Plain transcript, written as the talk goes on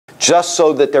just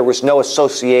so that there was no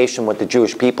association with the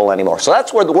Jewish people anymore. So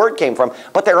that's where the word came from.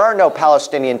 But there are no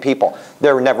Palestinian people.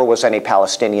 There never was any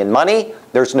Palestinian money.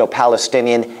 There's no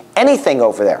Palestinian anything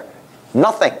over there.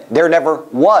 Nothing. There never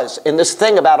was. And this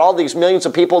thing about all these millions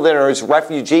of people that are in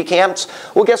refugee camps,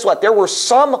 well, guess what? There were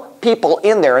some people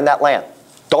in there in that land.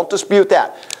 Don't dispute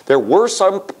that. There were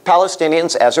some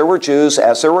Palestinians, as there were Jews,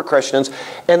 as there were Christians.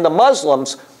 And the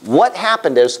Muslims, what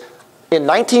happened is, in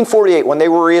 1948, when they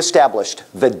were reestablished,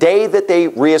 the day that they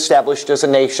reestablished as a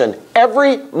nation,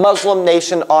 every Muslim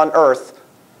nation on earth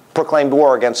proclaimed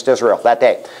war against Israel that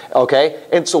day. Okay?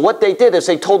 And so what they did is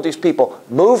they told these people,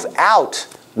 move out.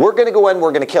 We're going to go in,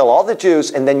 we're going to kill all the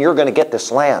Jews, and then you're going to get this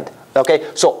land.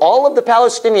 Okay? So all of the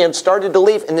Palestinians started to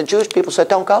leave, and the Jewish people said,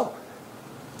 don't go.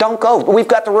 Don't go. We've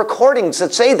got the recordings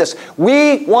that say this.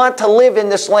 We want to live in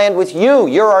this land with you.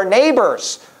 You're our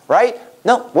neighbors, right?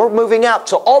 No, we're moving out.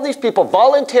 So all these people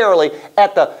voluntarily,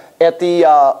 at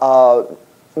the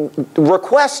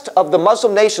request of the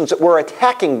Muslim nations that were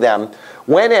attacking them,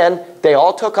 went in, they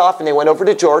all took off, and they went over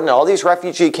to Jordan, all these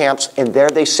refugee camps, and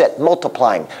there they sit,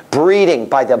 multiplying, breeding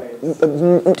by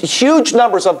the huge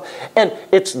numbers of, and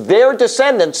it's their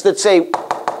descendants that say,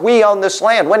 we own this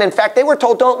land, when in fact they were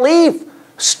told, don't leave.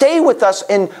 Stay with us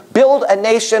and build a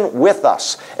nation with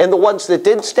us. And the ones that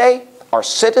did stay are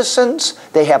citizens.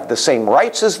 They have the same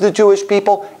rights as the Jewish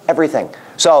people, everything.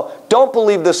 So don't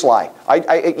believe this lie.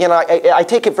 I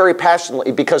take it very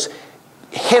passionately because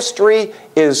history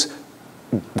is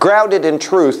grounded in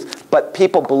truth, but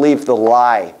people believe the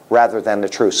lie rather than the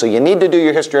truth. So you need to do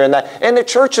your history on that. And the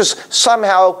church is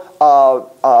somehow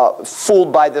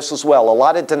fooled by this as well. A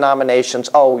lot of denominations,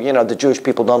 oh, you know, the Jewish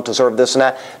people don't deserve this and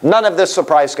that. None of this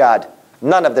surprised God.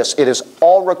 None of this. It is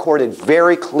all recorded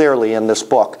very clearly in this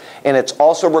book. And it's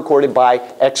also recorded by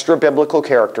extra-biblical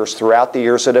characters throughout the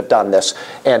years that have done this.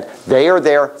 And they are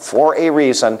there for a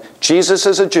reason. Jesus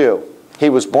is a Jew. He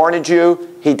was born a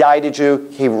Jew. He died a Jew.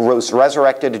 He was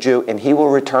resurrected a Jew. And he will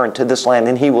return to this land,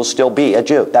 and he will still be a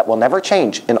Jew. That will never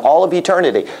change in all of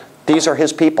eternity. These are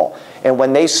his people. And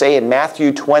when they say in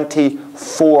Matthew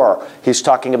 24, he's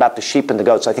talking about the sheep and the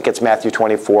goats. I think it's Matthew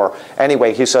 24.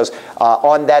 Anyway, he says,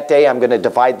 on that day I'm going to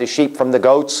divide the sheep from the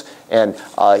goats. And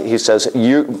he says,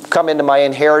 you come into my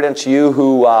inheritance, you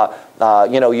who,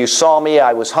 you saw me,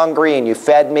 I was hungry, and you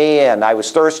fed me, and I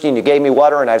was thirsty, and you gave me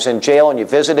water, and I was in jail, and you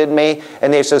visited me.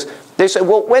 And they say,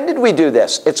 well, when did we do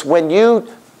this? It's when you,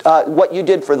 what you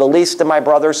did for the least of my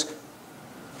brothers,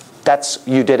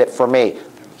 you did it for me.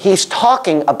 He's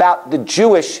talking about the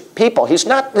Jewish people.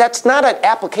 That's not an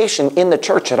application in the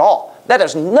church at all. That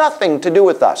has nothing to do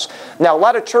with us. Now, a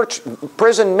lot of church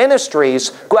prison ministries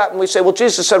go out and we say, well,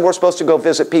 Jesus said we're supposed to go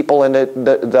visit people in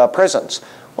the prisons.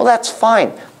 Well, that's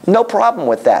fine. No problem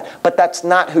with that. But that's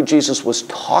not who Jesus was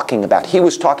talking about. He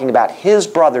was talking about his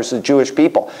brothers, the Jewish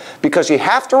people. Because you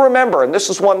have to remember, and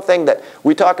this is one thing that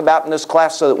we talk about in this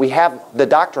class so that we have the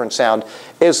doctrine sound,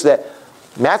 is that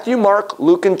Matthew, Mark,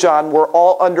 Luke, and John were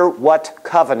all under what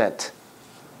covenant?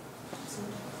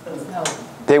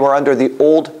 They were under the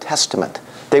Old Testament.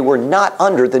 They were not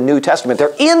under the New Testament.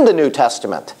 They're in the New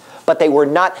Testament, but they were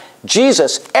not.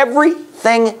 Jesus,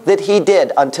 everything that he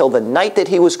did until the night that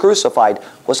he was crucified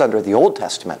was under the Old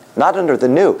Testament, not under the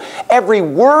New. Every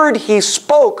word he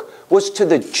spoke was to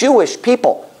the Jewish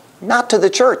people, not to the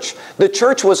church. The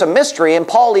church was a mystery, and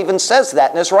Paul even says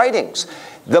that in his writings.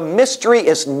 The mystery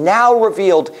is now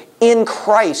revealed in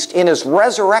Christ, in his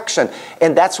resurrection.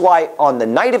 And that's why on the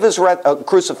night of his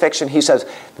crucifixion, he says,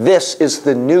 this is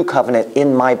the new covenant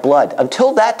in my blood.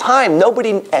 Until that time,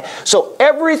 nobody... So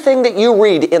everything that you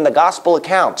read in the gospel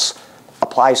accounts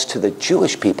applies to the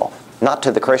Jewish people, not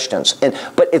to the Christians.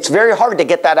 But it's very hard to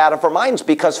get that out of our minds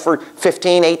because for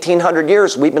 1,800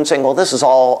 years we've been saying, well, this is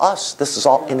all us. This is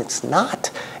all, and it's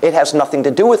not. It has nothing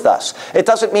to do with us. It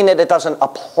doesn't mean that it doesn't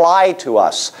apply to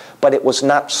us, but it was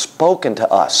not spoken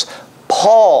to us.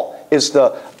 Paul is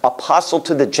the apostle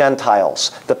to the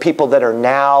Gentiles, the people that are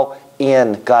now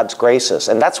in God's graces.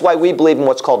 And that's why we believe in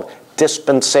what's called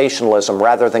dispensationalism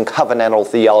rather than covenantal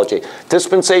theology.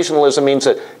 Dispensationalism means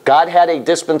that God had a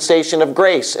dispensation of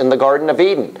grace in the Garden of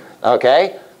Eden.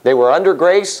 Okay? They were under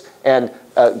grace, and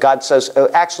God says,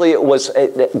 actually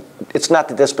it's not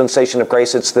the dispensation of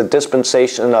grace, it's the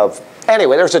dispensation of,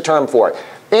 anyway, there's a term for it.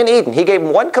 In Eden, he gave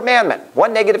them one commandment,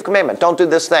 one negative commandment, don't do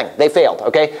this thing. They failed,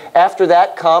 okay? After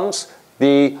that comes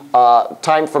the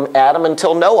time from Adam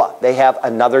until Noah. They have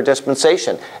another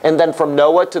dispensation. And then from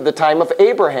Noah to the time of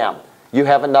Abraham, you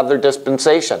have another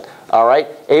dispensation. All right?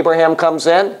 Abraham comes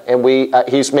in, and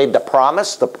he's made the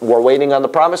promise. We're waiting on the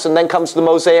promise. And then comes the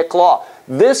Mosaic Law.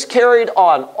 This carried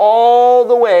on all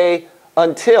the way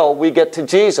until we get to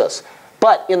Jesus.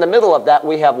 But in the middle of that,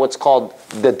 we have what's called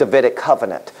the Davidic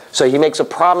covenant. So he makes a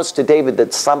promise to David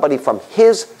that somebody from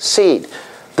his seed,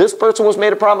 this person was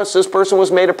made a promise, this person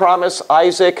was made a promise,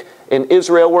 Isaac and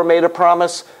Israel were made a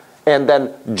promise, and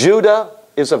then Judah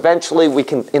is eventually, we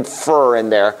can infer in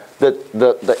there,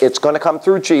 that it's going to come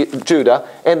through Judah,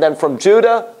 and then from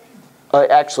Judah,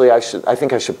 actually I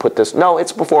think I should put this, no,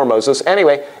 it's before Moses,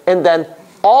 anyway, and then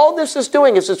all this is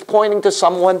doing is it's pointing to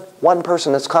one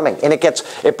person that's coming. And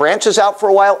it branches out for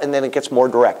a while, and then it gets more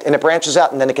direct. And it branches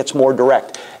out, and then it gets more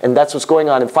direct. And that's what's going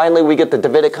on. And finally, we get the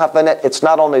Davidic covenant. It's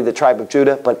not only the tribe of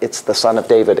Judah, but it's the son of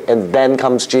David. And then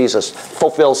comes Jesus.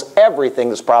 Fulfills everything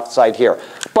that's prophesied here.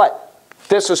 But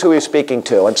this is who he's speaking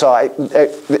to. And so,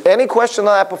 any question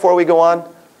on that before we go on?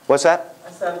 What's that? I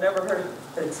said, I've never heard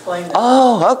it explained.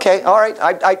 Oh, okay. All right.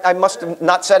 I must have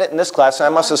not said it in this class. I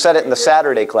must have said it in the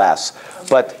Saturday class.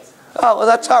 But, oh, well,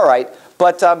 that's all right.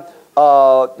 But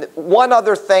one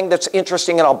other thing that's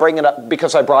interesting, and I'll bring it up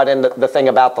because I brought in the thing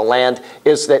about the land,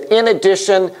 is that in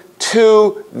addition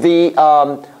to the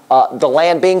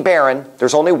land being barren,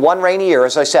 there's only one rainy year.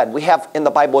 As I said, we have in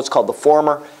the Bible what's called the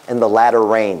former and the latter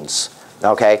rains.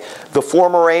 Okay? The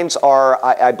former rains are,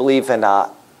 I believe, in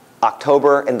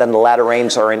October, and then the latter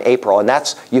rains are in April.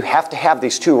 And you have to have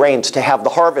these two rains to have the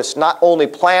harvest not only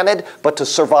planted, but to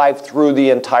survive through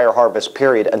the entire harvest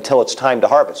period until it's time to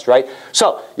harvest, right?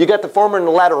 So you get the former and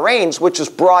the latter rains, which is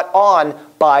brought on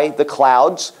by the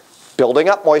clouds building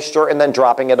up moisture and then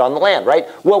dropping it on the land, right?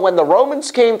 Well, when the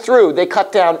Romans came through, they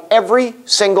cut down every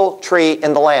single tree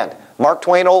in the land. Mark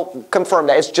Twain will confirm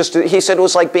that. It's just, he said it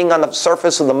was like being on the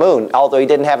surface of the moon, although he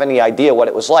didn't have any idea what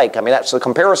it was like. I mean, that's the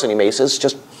comparison he makes. It's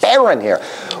just barren here.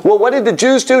 Well, what did the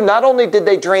Jews do? Not only did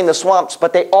they drain the swamps,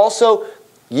 but they also,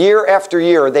 year after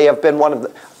year, they have been one of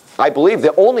the, I believe,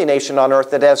 the only nation on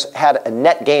earth that has had a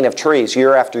net gain of trees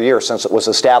year after year since it was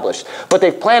established. But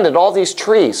they've planted all these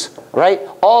trees, right?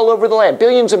 All over the land.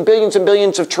 Billions and billions and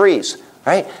billions of trees,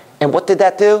 right? And what did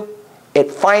that do? It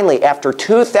finally, after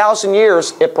 2,000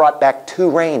 years, it brought back two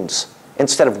rains.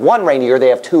 Instead of one rainy year, they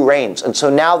have two rains. And so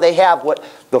now they have what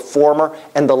the former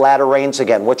and the latter rains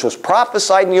again, which was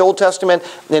prophesied in the Old Testament.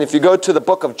 And if you go to the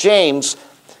book of James,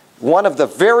 one of the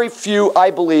very few,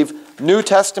 I believe, New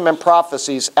Testament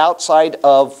prophecies outside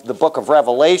of the book of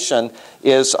Revelation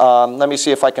is, let me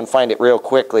see if I can find it real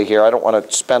quickly here. I don't want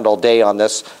to spend all day on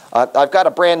this. I've got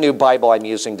a brand new Bible I'm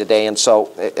using today, and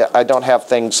so I don't have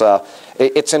things,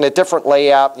 it's in a different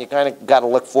layout. You kind of got to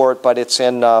look for it, but it's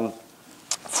in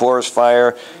Forest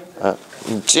Fire,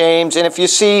 James. And if you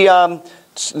see,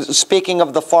 speaking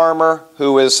of the farmer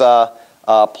who is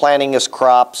planting his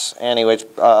crops, anyways,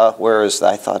 where is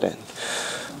that? I thought it...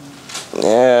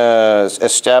 Yes,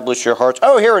 establish your hearts.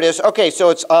 Oh, here it is. Okay, so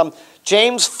it's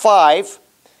James 5,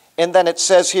 and then it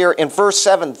says here in verse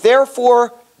 7,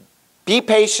 therefore be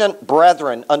patient,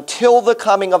 brethren, until the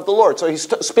coming of the Lord. So he's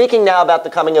speaking now about the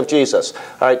coming of Jesus.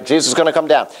 All right, Jesus is going to come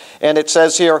down. And it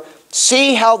says here,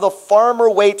 see how the farmer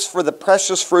waits for the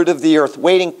precious fruit of the earth,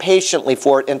 waiting patiently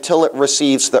for it until it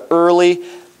receives the early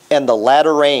and the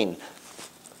latter rain.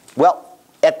 Well,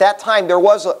 at that time, there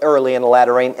was an early and a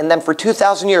latter rain, and then for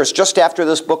 2,000 years, just after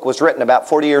this book was written, about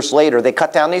 40 years later, they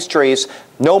cut down these trees,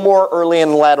 no more early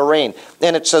and latter rain.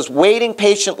 And it says, waiting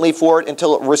patiently for it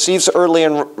until it receives the early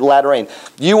and latter rain.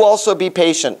 You also be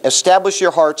patient. Establish your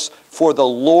hearts, for the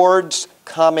Lord's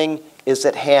coming is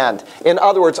at hand. In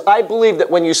other words, I believe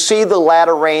that when you see the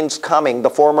latter rains coming,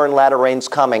 the former and latter rains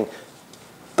coming,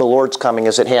 the Lord's coming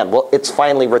is at hand. Well, it's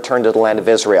finally returned to the land of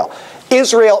Israel.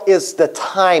 Israel is the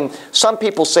time. Some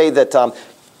people say that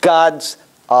God's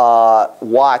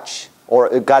watch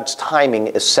or God's timing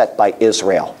is set by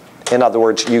Israel. In other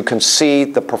words, you can see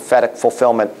the prophetic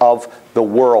fulfillment of the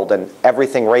world and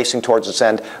everything racing towards its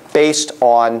end based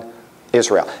on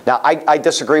Israel. Now, I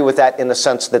disagree with that in the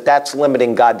sense that that's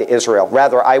limiting God to Israel.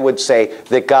 Rather, I would say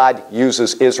that God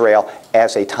uses Israel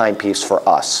as a timepiece for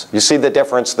us. You see the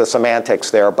difference, the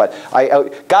semantics there. But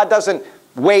God doesn't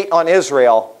wait on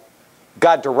Israel.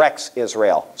 God directs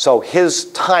Israel. So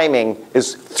his timing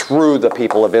is through the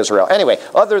people of Israel. Anyway,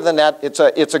 other than that, it's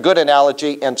a good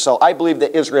analogy, and so I believe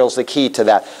that Israel's the key to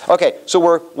that. Okay, so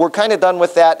we're kind of done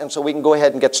with that, and so we can go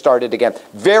ahead and get started again.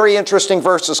 Very interesting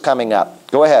verses coming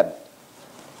up. Go ahead.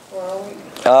 Where are we?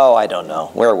 Oh, I don't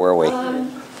know. Where were we?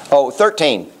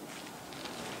 13.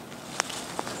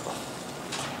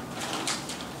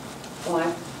 What?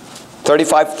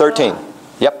 35:13.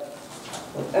 Yep.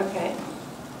 Okay.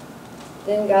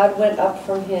 Then God went up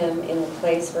from him in the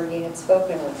place where he had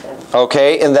spoken with him.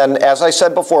 Okay, and then as I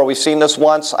said before, we've seen this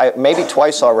once, maybe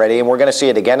twice already, and we're going to see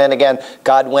it again and again.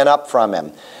 God went up from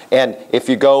him. And if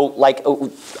you go, like,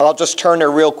 I'll just turn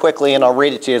there real quickly and I'll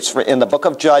read it to you. It's in the book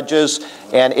of Judges,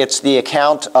 and it's the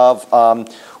account of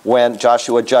when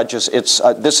Joshua judges.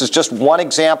 This is just one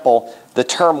example. The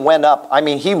term went up. I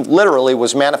mean, he literally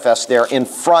was manifest there in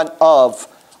front of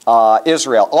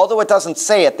Israel. Although it doesn't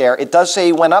say it there, it does say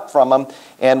he went up from him.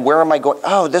 And where am I going?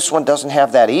 Oh, this one doesn't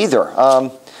have that either.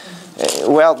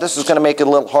 Well, this is going to make it a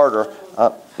little harder.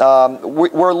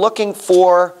 We're looking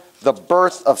for the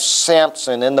birth of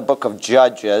Samson in the book of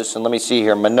Judges. And let me see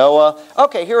here. Manoah.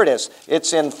 Okay, here it is.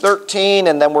 It's in 13,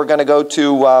 and then we're going to go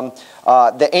to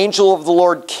the angel of the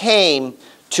Lord came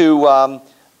to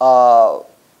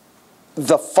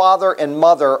the father and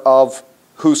mother of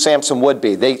who Samson would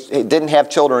be. They didn't have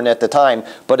children at the time,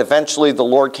 but eventually the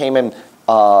Lord came in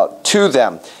to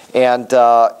them. And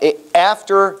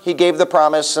after he gave the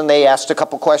promise and they asked a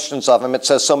couple questions of him, it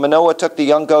says, so Manoah took the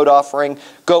young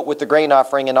goat with the grain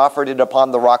offering and offered it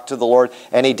upon the rock to the Lord,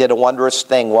 and he did a wondrous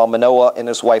thing while Manoah and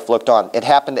his wife looked on. It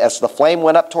happened as the flame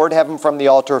went up toward heaven from the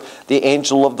altar, the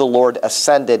angel of the Lord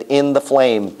ascended in the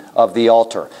flame of the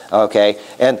altar. Okay,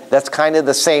 and that's kind of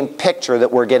the same picture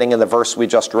that we're getting in the verse we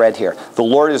just read here. The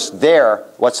Lord is there.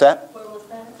 What's that? Where was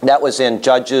that? That was in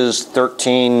Judges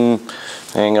 13,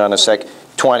 hang on a sec.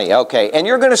 20, okay. And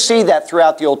you're going to see that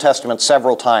throughout the Old Testament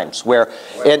several times. What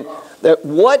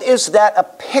is that a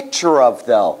picture of,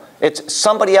 though? It's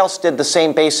somebody else did the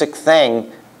same basic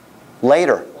thing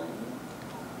later.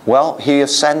 Well, he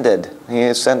ascended. He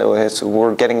ascended.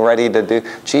 We're getting ready to do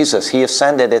Jesus. He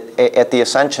ascended at the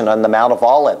ascension on the Mount of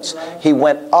Olives. He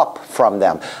went up from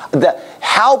them.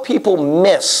 How people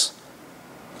miss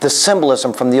the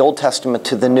symbolism from the Old Testament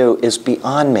to the New is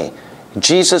beyond me.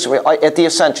 Jesus, at the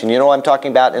ascension, you know what I'm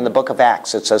talking about in the book of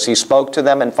Acts. It says he spoke to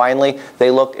them and finally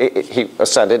they looked, he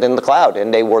ascended in the cloud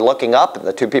and they were looking up and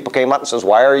the two people came up and says,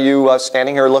 why are you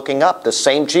standing here looking up? The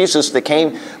same Jesus that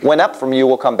went up from you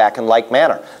will come back in like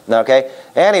manner. Okay?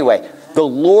 Anyway, the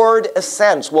Lord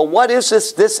ascends. Well, what is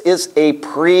this? This is the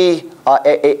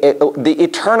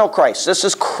eternal Christ. This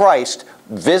is Christ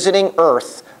visiting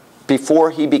earth before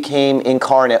he became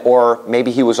incarnate, or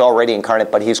maybe he was already incarnate,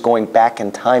 but he's going back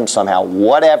in time somehow,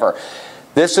 whatever.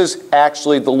 This is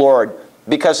actually the Lord,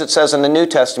 because it says in the New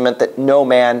Testament that no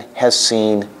man has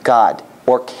seen God,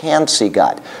 or can see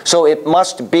God. So it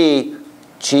must be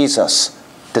Jesus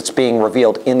that's being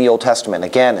revealed in the Old Testament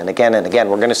again and again and again.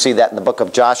 We're going to see that in the book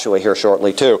of Joshua here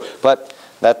shortly too. But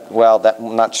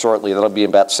not shortly, that'll be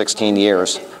about 16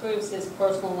 years. It proves his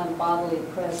personal and bodily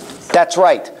presence. That's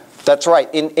right. That's right.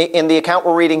 In the account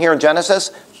we're reading here in Genesis,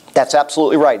 that's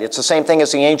absolutely right. It's the same thing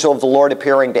as the angel of the Lord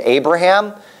appearing to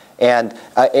Abraham, and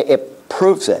it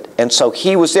proves it. And so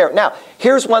he was there. Now,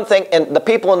 here's one thing, and the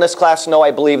people in this class know I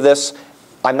believe this.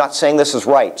 I'm not saying this is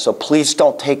right, so please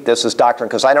don't take this as doctrine,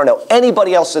 because I don't know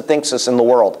anybody else that thinks this in the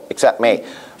world except me.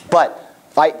 But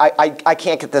I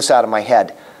can't get this out of my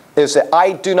head, is that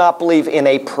I do not believe in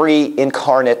a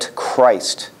pre-incarnate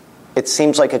Christ. It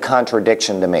seems like a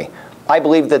contradiction to me. I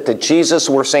believe that the Jesus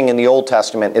we're seeing in the Old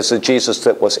Testament is the Jesus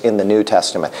that was in the New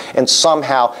Testament. And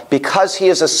somehow, because he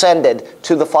is ascended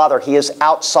to the Father, he is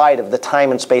outside of the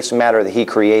time and space and matter that he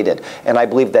created. And I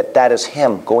believe that that is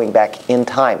him going back in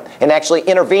time and actually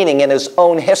intervening in his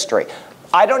own history.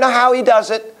 I don't know how he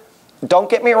does it. Don't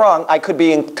get me wrong. I could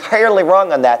be entirely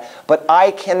wrong on that. But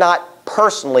I cannot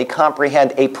personally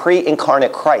comprehend a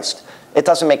pre-incarnate Christ. It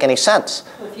doesn't make any sense.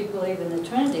 Well, if you believe in the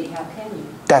Trinity, how can you?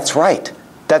 That's right.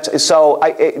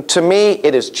 To me,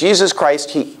 it is Jesus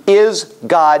Christ. He is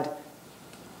God,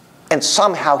 and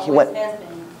somehow he went.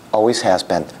 Always has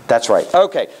been. That's right.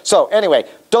 Okay. So anyway,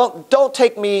 don't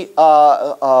take me.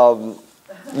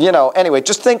 Anyway,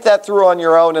 just think that through on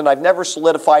your own. And I've never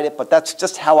solidified it, but that's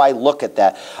just how I look at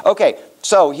that. Okay.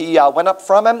 So he went up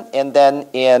from him, and then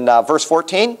in verse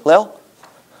 14, Lil.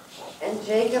 And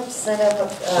Jacob set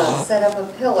up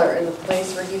a pillar in the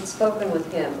place where he'd spoken with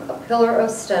him, a pillar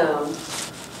of stone,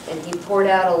 and he poured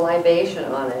out a libation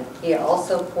on it. He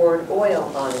also poured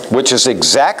oil on it. Which is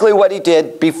exactly what he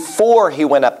did before he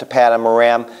went up to Paddan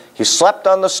Aram. He slept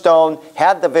on the stone,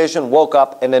 had the vision, woke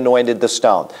up, and anointed the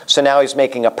stone. So now he's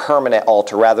making a permanent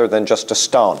altar rather than just a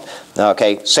stone.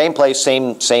 Okay, same place,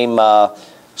 same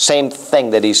thing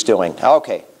that he's doing.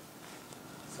 Okay.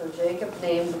 So Jacob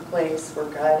named the place where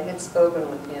God had spoken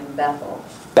with him Bethel.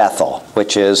 Bethel,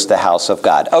 which is the house of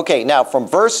God. Okay, now from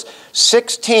verse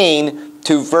 16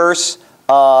 to verse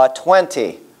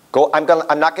 20. I'm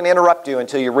not going to interrupt you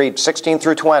until you read 16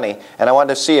 through 20, and I want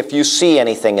to see if you see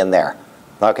anything in there.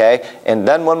 Okay? And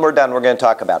then when we're done, we're going to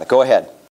talk about it. Go ahead.